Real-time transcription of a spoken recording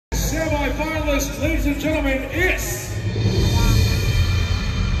semi-finalist, ladies and gentlemen, is...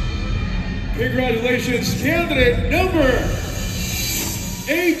 Congratulations, candidate number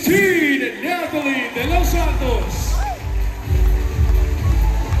 18, Natalie de los Santos.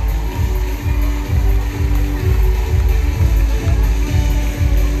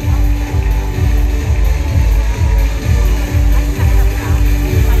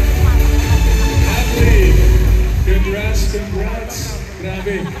 Natalie, congrats.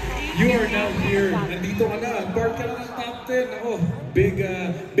 Grabe. You are now here. Nandito ka na. Part ka na ng top 10. Ako,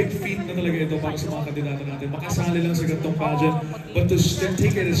 big feat na talaga ito para sa mga kandidato natin. Makasali lang sa ganitong pageant. But to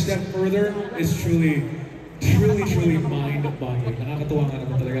take it a step further is truly mind-boggling. Nakakatuwa nga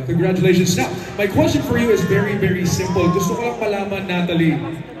naman talaga. Congratulations. Now, my question for you is very simple. Gusto ko lang malaman, Natalie,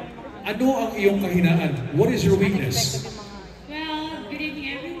 ano ang iyong kahinaan? What is your weakness? Well, good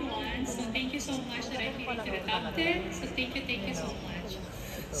evening everyone. So thank you so much that I made it to the top 10. So thank you so much.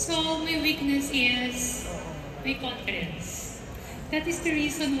 So my weakness is my confidence. That is the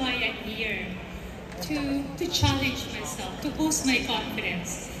reason why I'm here. To challenge myself, to boost my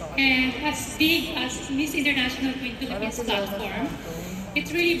confidence. And as big as Miss International Queen Philippines platform,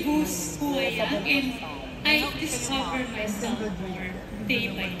 it really boosts who I am and I discover myself more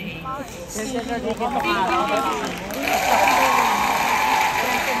day by day. So thank you.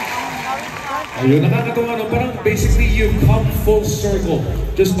 Ayun, nakakatawa, no? Parang basically you come full circle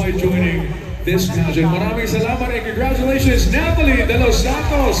just by joining this pageant. Maraming salamat and congratulations, Natalie de los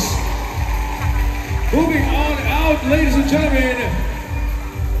Santos. Moving on out, ladies and gentlemen,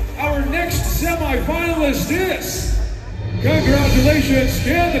 our next semi-finalist is, congratulations,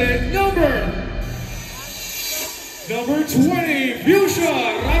 candidate number 20, Fuchsia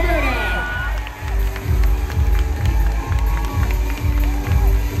Ravena.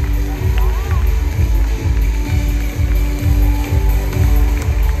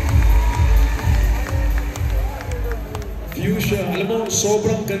 Alam mo,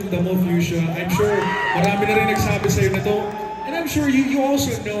 sobrang ganda mo, Fuchsia. I'm sure marami na rin nagsabi sa'yo nito. And I'm sure you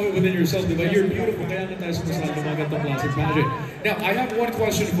also know it within yourself, di ba? You're beautiful. Kaya nga tayo sumasali ng mga gantong klaseng pageant. Now, I have one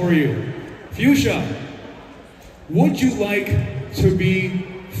question for you. Fuchsia, would you like to be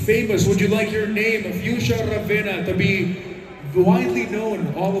famous? Would you like your name, Fuchsia Ravena, to be widely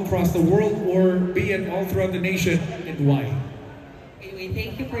known all across the world or be it all throughout the nation? And why? Anyway,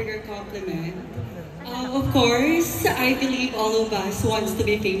 thank you for your compliment. Of course, I believe all of us wants to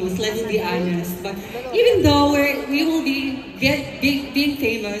be famous, let's be honest. But even though we will be being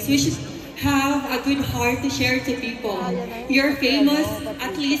famous, we should have a good heart to share to people. You're famous,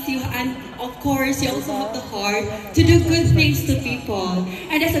 at least you, and of course, you also have the heart to do good things to people.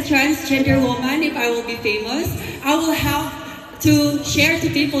 And as a transgender woman, if I will be famous, I will have to share to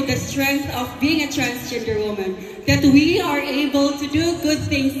people the strength of being a transgender woman, that we are able to do good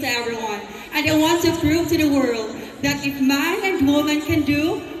things to everyone. And I want to prove to the world that if man and woman can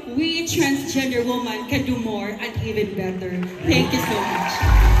do, we transgender women can do more and even better. Thank you so much.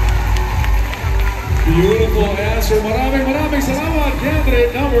 Beautiful answer. Maraming salamat,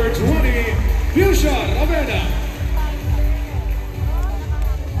 candidate number 20, Fuchsia Ravena.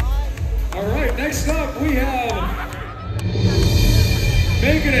 All right, next up we have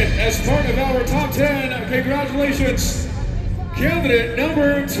making it as part of our top 10. Congratulations, candidate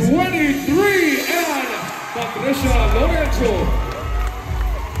number 23, and Patricia Lorenzo.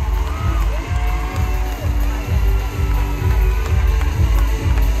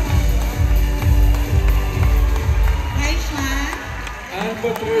 Hi, Sean. And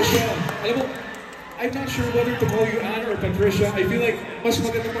Patricia. Alam mo, I'm not sure whether to call you Anne or Patricia. I feel like mas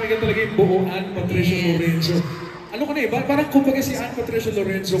maganda pakinggan talaga yung buo Anne Patricia Lorenzo. Ano ka na eh, parang kumbaga si Anne Patricia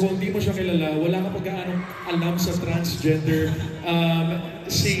Lorenzo, kung hindi mo siya kilala, wala ka pagkaanong alam sa transgender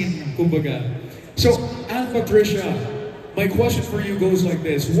scene, kumbaga. So, Anne Patricia, my question for you goes like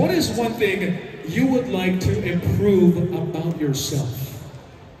this. What is one thing you would like to improve about yourself?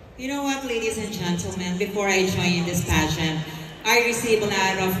 You know what, ladies and gentlemen, before I join this pageant, I received a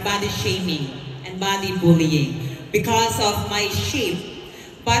lot of body shaming and body bullying because of my shape.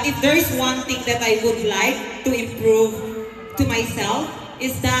 But if there's one thing that I would like to improve to myself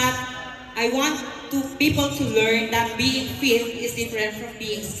is that I want people to learn that being fit is different from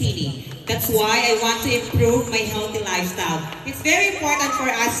being skinny. That's why I want to improve my healthy lifestyle. It's very important for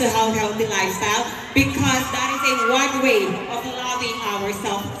us to have a healthy lifestyle because that is one way of loving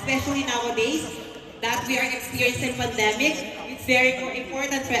ourselves, especially nowadays that we are experiencing pandemic. It's very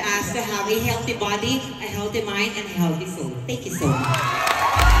important for us to have a healthy body, a healthy mind, and a healthy soul. Thank you so much.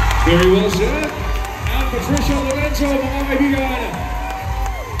 Very well said. And Patricia Lorenzo, mga kaibigan.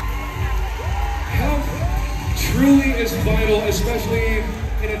 Health truly is vital, especially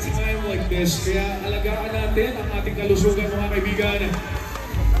in a time like this. Kaya alagaan natin ang ating kalusugan, mga kaibigan.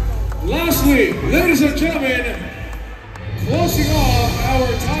 Lastly, ladies and gentlemen, closing off our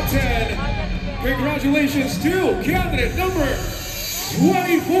top 10, congratulations to candidate number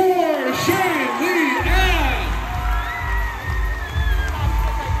 24, Shane Lee Ann.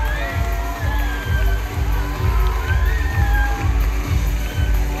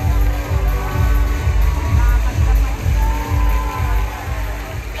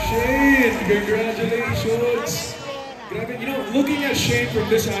 Shane, congratulations. Grabe, you know, looking at Shane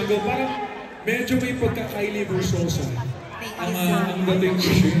from this angle, parang medyo may pagka-Kylie Versosa. Ang dating ko,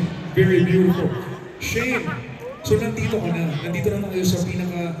 Shane. Very beautiful. Shane, so nandito ka na. Nandito na tayo sa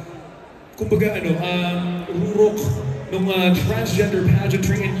pinaka, kumbaga rurok ng transgender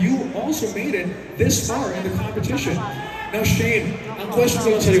pageantry, and you also made it this far in the competition. Now Shane, ang question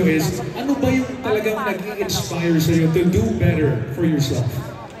ko lang sa'yo is, ano ba yung talagang nag-i-inspire sa'yo to do better for yourself?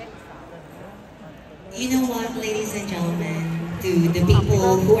 You know what, ladies and gentlemen, to the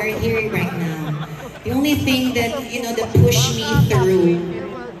people who are here right now, the only thing that, that pushed me through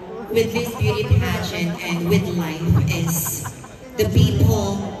with this beauty pageant and with life is the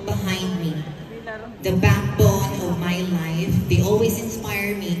people behind me. The backbone of my life, they always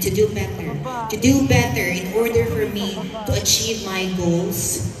inspire me to do better. To do better in order for me to achieve my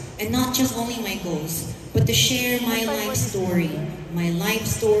goals. And not just only my goals, but to share my life story. My life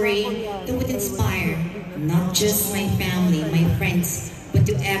story that would inspire not just my family, my friends, but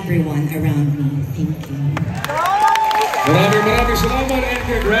to everyone around me. Thank you. Maraming salamat and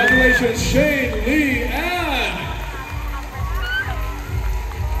congratulations, Shane Lee Ann!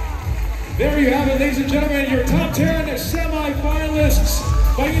 There you have it, ladies and gentlemen, your top 10 semi-finalists.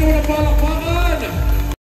 Panginoon ng palakpakan!